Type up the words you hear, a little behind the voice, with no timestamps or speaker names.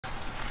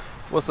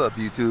What's up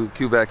YouTube?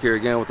 Q back here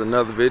again with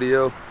another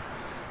video.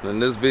 In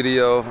this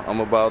video I'm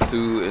about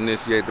to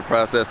initiate the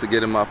process of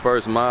getting my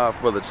first mod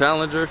for the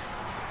Challenger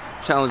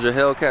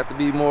Hellcat to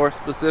be more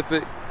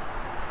specific.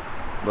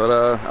 But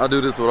I'll do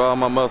this with all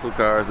my muscle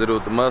cars. Did it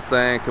with the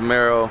Mustang,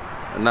 Camaro,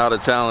 and now the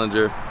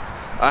Challenger.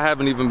 I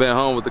haven't even been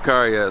home with the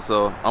car yet,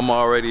 so I'm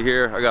already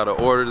here. I gotta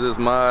order this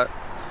mod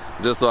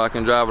just so I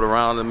can drive it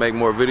around and make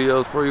more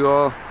videos for you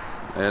all.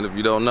 And if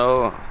you don't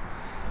know,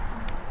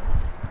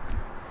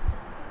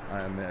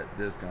 I am at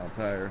Discount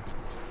Tire.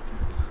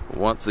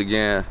 Once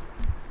again,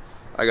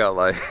 I got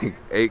like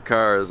 8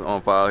 cars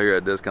on file here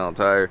at Discount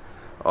Tire.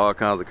 All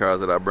kinds of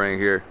cars that I bring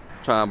here.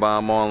 Try and buy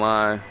them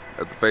online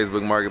at the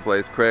Facebook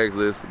Marketplace,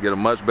 Craigslist, get a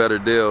much better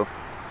deal.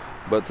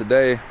 But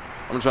today,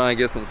 I'm trying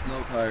to get some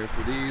snow tires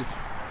for these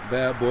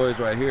bad boys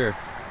right here.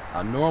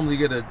 I normally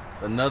get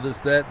another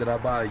set that I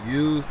buy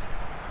used,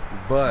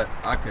 but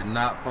I could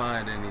not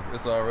find any.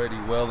 It's already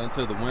well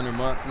into the winter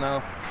months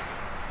now.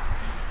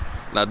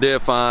 And I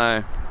did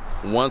find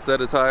one set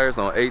of tires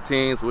on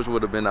 18s, which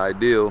would have been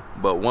ideal,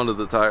 but one of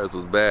the tires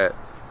was bad.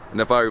 And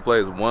if I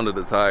replace one of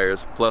the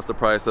tires plus the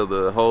price of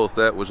the whole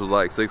set, which was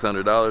like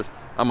 $600,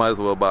 I might as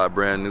well buy a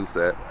brand new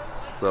set.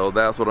 So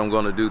that's what I'm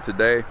going to do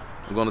today.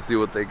 I'm going to see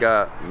what they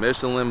got.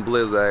 Michelin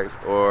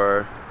Blizzaks,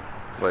 or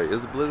wait,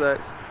 is it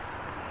Blizzaks?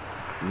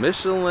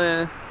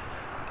 Michelin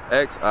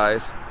X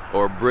Ice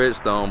or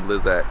Bridgestone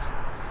Blizzaks.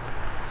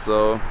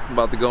 So I'm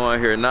about to go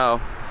in here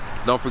now.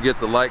 Don't forget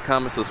to like,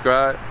 comment,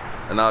 subscribe,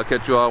 and I'll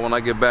catch you all when I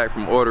get back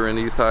from ordering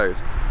these tires.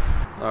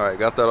 All right,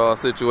 got that all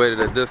situated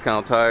at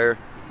Discount Tire.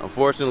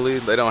 Unfortunately,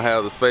 they don't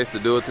have the space to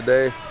do it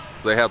today.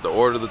 They have to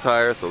order the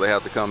tires, so they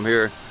have to come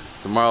here.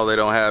 Tomorrow they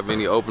don't have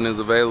any openings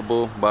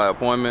available by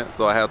appointment,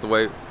 so I have to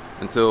wait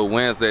until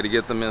Wednesday to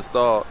get them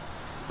installed.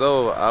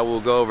 So I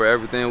will go over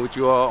everything with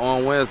you all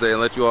on Wednesday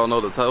and let you all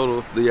know the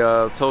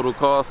total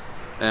cost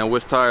and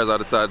which tires I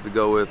decided to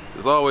go with.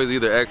 It's always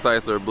either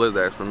X-Ice or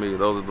Blizzaks for me.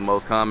 Those are the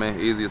most common,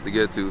 easiest to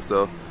get to.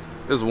 So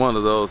this is one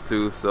of those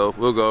two. So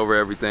we'll go over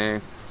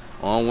everything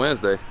on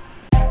Wednesday.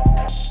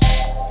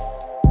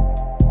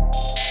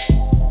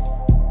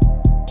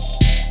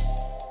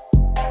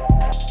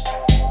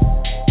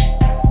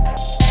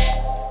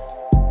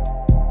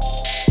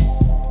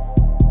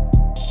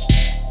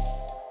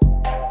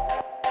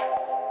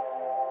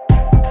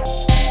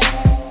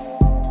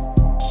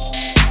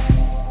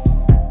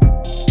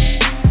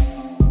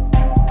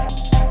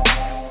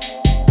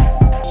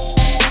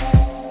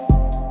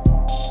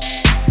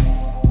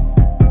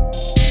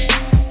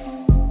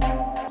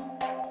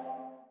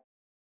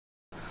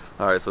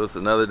 Alright, so it's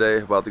another day,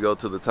 about to go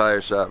to the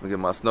tire shop and get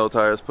my snow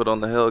tires put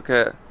on the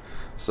Hellcat.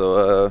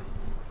 So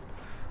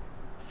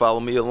follow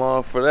me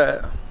along for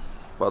that.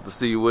 About to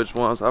see which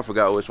ones, I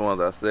forgot which ones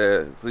I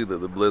said. It's either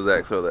the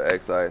Blizzaks or the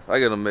X-Ice. I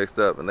get them mixed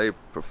up and they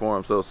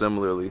perform so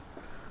similarly.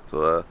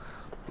 So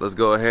let's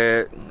go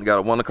ahead. We got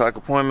a 1 o'clock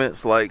appointment.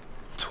 It's like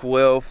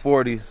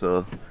 12:40,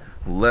 so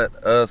let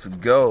us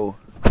go.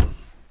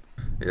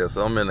 Yeah,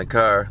 so I'm in the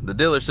car. The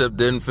dealership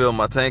didn't fill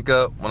my tank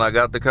up when I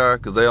got the car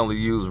because they only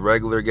use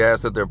regular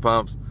gas at their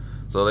pumps.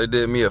 So they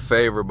did me a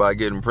favor by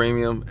getting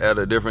premium at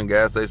a different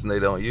gas station they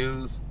don't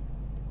use.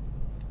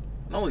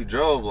 I only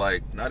drove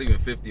like not even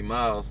 50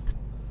 miles.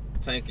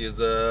 Tank is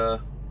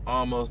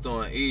almost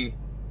on E.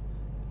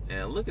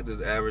 And look at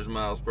this average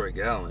miles per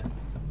gallon.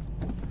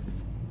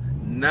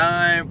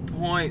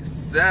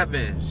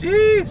 9.7.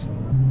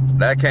 Sheesh.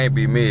 That can't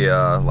be me,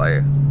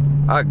 like,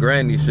 I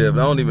granny shift.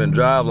 I don't even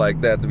drive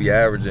like that to be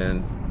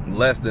averaging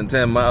less than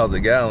 10 miles a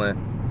gallon.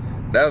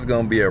 That's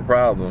gonna be a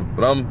problem.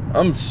 But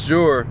I'm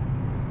sure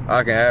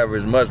I can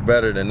average much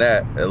better than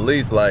that. At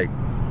least like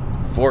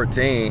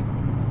 14.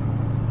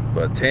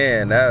 But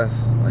 10, that's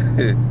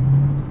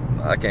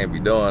I can't be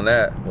doing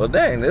that. Well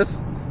dang,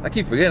 I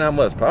keep forgetting how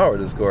much power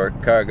this car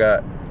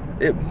got.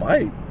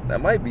 That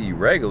might be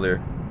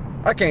regular.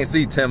 I can't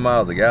see 10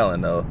 miles a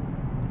gallon though.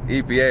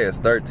 EPA is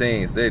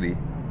 13 city.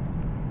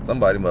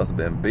 Somebody must have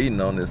been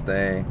beating on this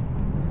thing,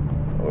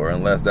 or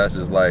unless that's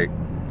just like,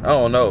 I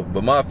don't know.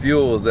 But my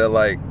fuel was at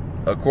like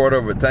a quarter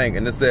of a tank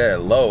and it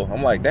said low.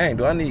 I'm like, dang,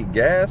 do I need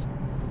gas?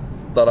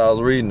 Thought I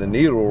was reading the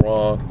needle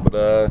wrong,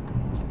 but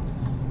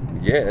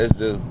yeah, it's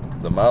just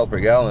the miles per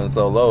gallon is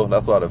so low.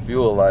 That's why the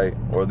fuel light,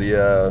 or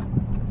the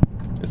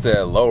it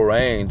said low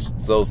range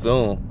so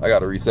soon. I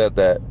gotta reset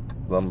that.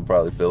 So I'm gonna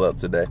probably fill up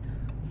today.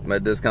 I'm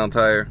at Discount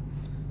Tire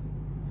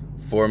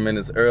 4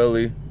 minutes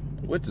early,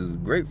 which is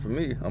great for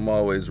me. I'm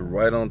always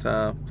right on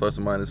time, plus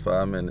or minus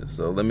 5 minutes.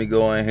 So let me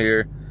go in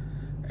here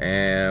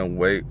and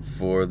wait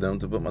for them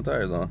to put my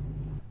tires on.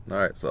 All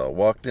right, so I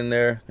walked in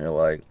there. They're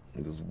like,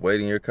 just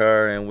wait in your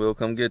car and we'll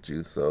come get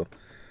you. So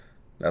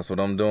that's what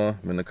I'm doing.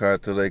 I'm in the car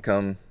till they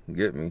come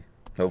get me.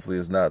 Hopefully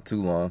it's not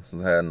too long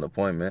since I had an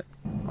appointment.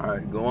 All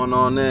right, going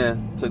on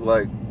in. Took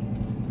like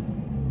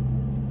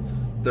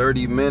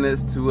 30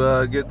 minutes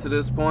to get to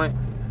this point.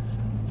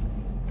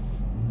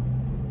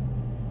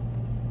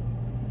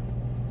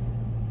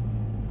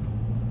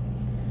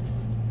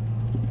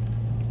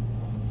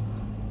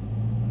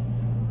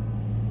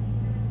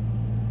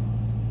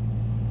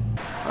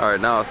 All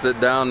Alright, now I'll sit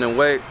down and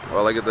wait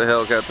while I get the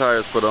Hellcat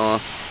tires put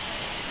on.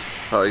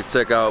 I'll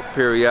check out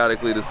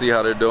periodically to see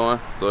how they're doing,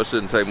 so it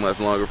shouldn't take much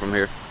longer from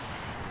here.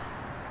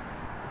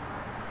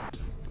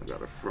 I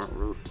got a front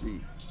row seat.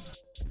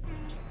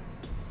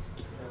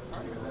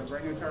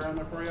 Brand new tire on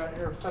there for you.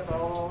 Here, set the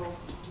all.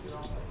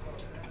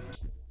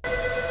 Alright,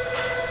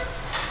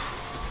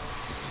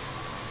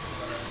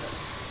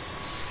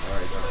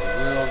 got the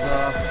wheels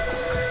off.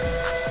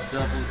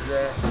 Double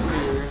jack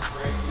here.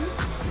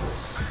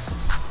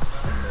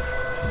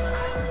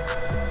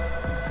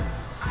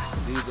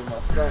 These are my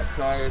stock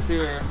tires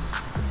here.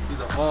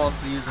 These are all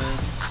season.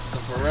 The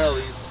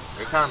Pirellis.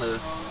 They're kind of,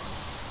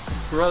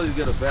 Pirellis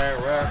get a bad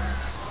rap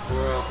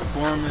for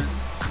performance.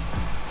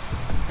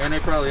 And they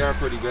probably are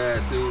pretty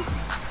bad too.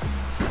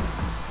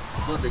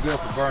 But they're good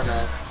for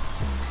burnout.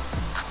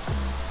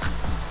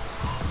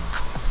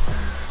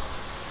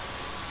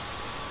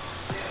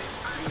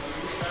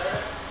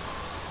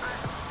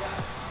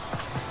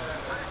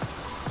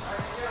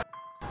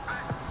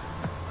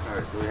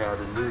 Alright, so we have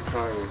the new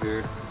tire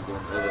here. Go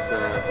on the other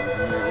side,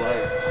 there's more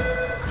light.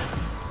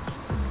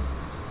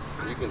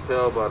 You can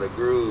tell by the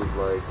grooves,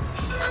 like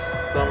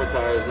summer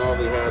tires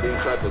normally have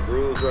these type of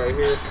grooves right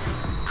here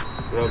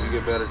to help you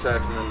get better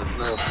traction in the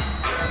snow.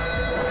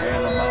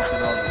 And I'm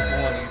mounted on the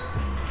 20s.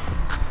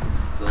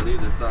 So these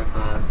are stock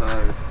size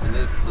tires. And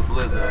this is the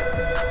Blizzard. I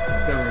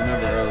couldn't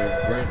remember earlier.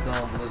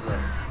 Bridgestone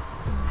Blizzard.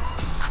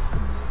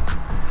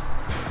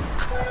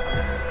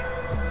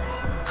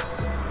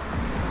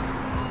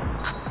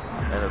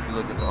 And if you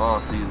look at the all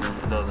season,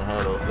 it doesn't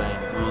have those same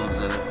grooves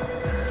in it.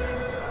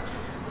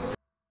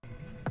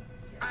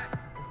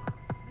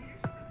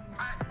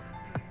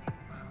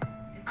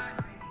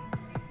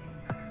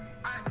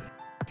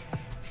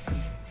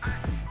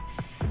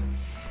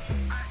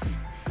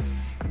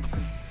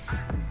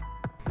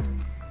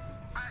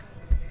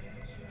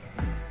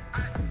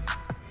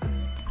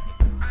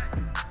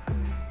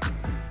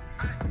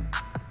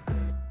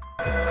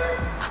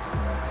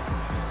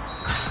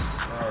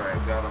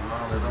 Alright, got them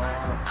mounted on.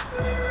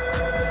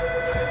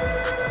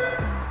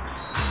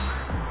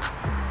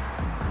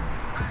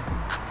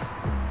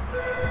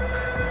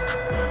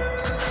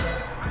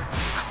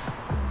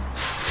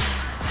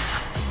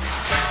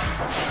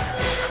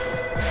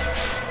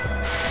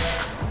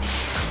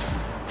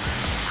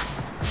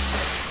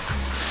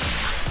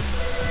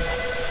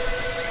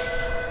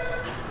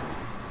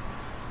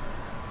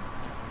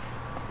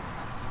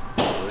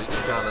 So you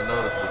can kind of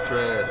notice the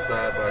tread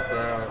side by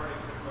side.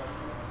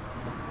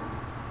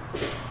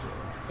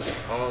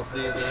 All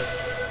season,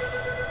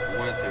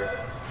 winter.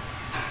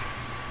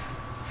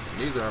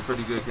 These are in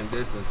pretty good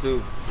condition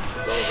too.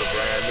 Those are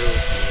brand new.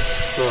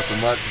 So it's a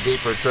much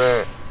deeper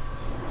tread.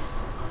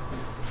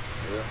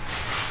 Yeah.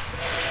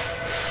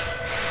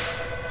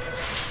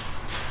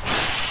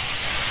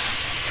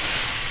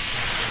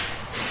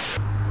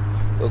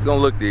 So it's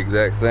gonna look the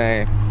exact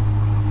same,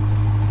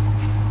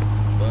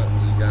 but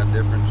you got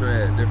different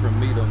tread, different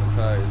meat on the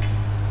tires.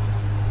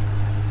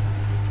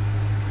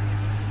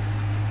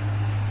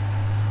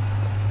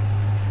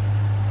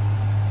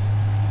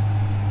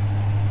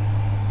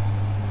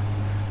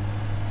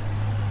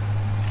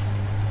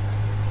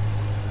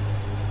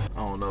 I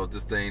don't know if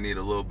this thing need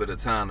a little bit of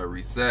time to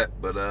reset,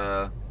 but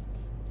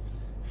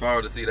if I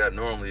were to see that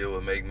normally, it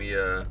would make me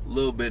a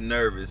little bit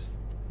nervous.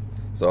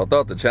 So I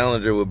thought the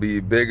Challenger would be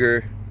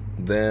bigger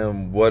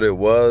than what it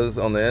was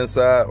on the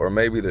inside, or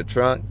maybe the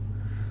trunk.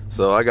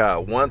 So I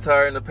got one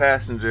tire in the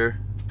passenger,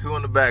 two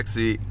in the back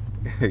seat,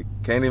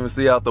 can't even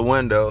see out the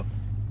window,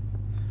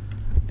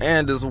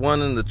 and there's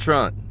one in the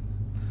trunk.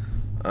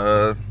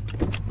 Yeah,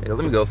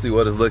 let me go see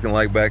what it's looking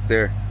like back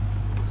there.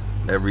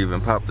 Never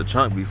even popped the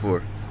trunk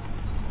before.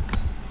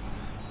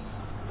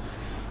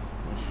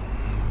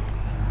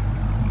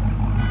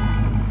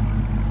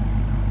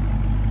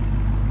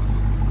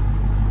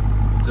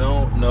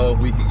 Don't know if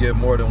we could get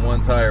more than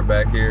one tire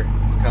back here.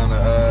 It's kind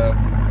of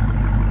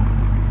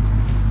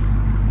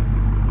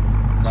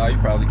no, you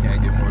probably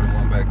can't get more than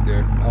one back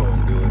there. I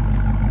wouldn't do it.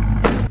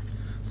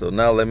 So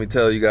now let me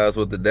tell you guys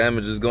what the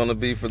damage is going to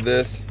be for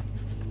this.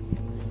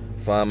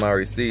 Find my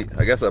receipt.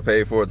 I guess I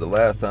paid for it the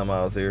last time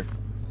I was here.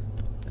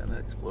 And the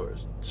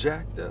Explorer's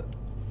jacked up.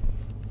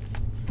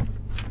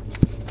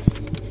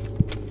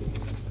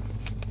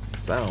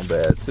 Sound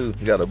bad too.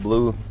 Got a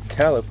blue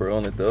caliper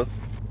on it though.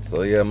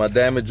 So yeah, my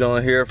damage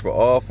on here for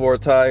all 4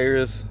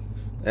 tires,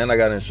 and I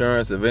got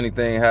insurance. If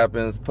anything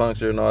happens,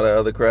 puncture and all that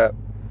other crap,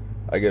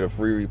 I get a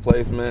free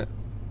replacement.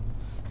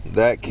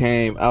 That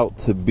came out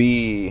to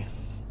be,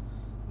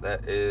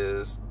 that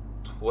is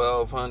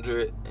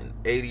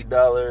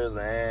 $1,280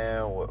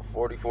 and what,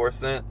 44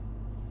 cents.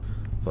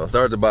 So I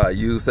started to buy a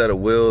used set of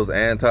wheels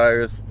and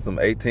tires, some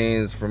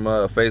 18s from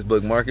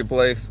Facebook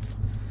Marketplace,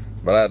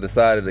 but I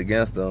decided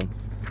against them.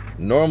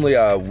 Normally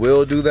I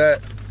will do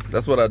that.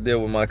 That's what I did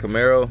with my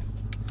Camaro,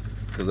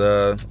 because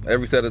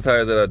every set of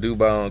tires that I do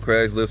buy on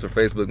Craigslist or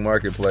Facebook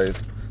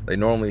Marketplace, they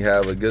normally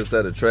have a good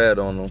set of tread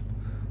on them.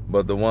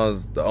 But the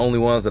only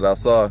ones that I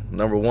saw,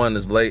 number one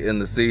is late in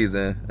the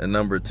season, and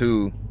number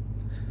two,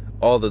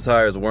 all the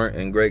tires weren't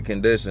in great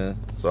condition.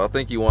 So I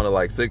think he wanted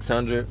like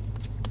 600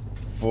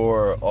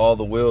 for all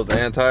the wheels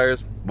and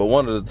tires, but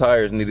one of the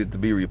tires needed to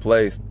be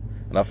replaced.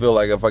 And I feel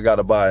like if I got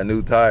to buy a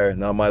new tire,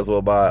 then I might as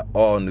well buy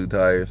all new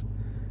tires.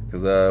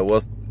 Because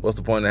what's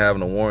the point of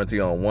having a warranty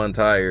on one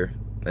tire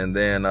and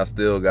then I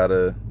still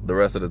the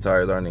rest of the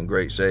tires aren't in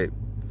great shape,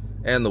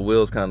 and the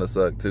wheels kind of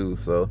suck too.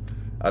 So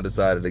I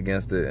decided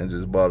against it and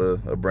just bought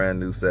a brand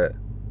new set.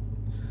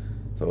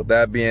 So with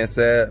that being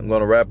said, I'm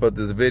gonna wrap up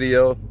this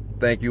video.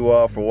 Thank you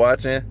all for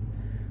watching.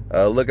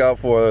 Look out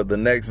for the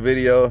next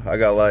video. I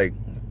got like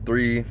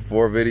 3-4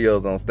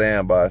 videos on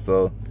standby,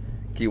 so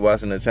keep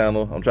watching the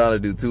channel. I'm trying to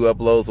do 2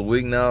 uploads a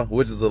week now,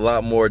 which is a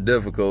lot more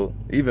difficult.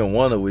 Even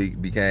 1 a week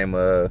became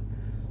a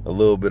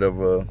little bit of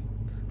a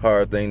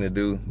hard thing to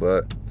do,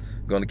 but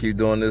I'm gonna keep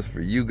doing this for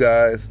you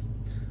guys.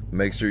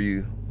 Make sure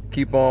you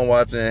keep on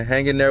watching,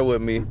 hang in there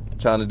with me,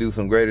 trying to do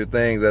some greater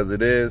things as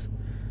it is.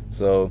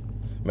 So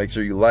make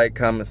sure you like,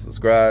 comment,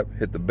 subscribe,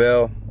 hit the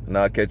bell, and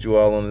I'll catch you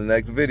all on the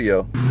next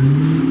video.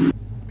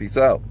 Peace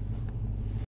out.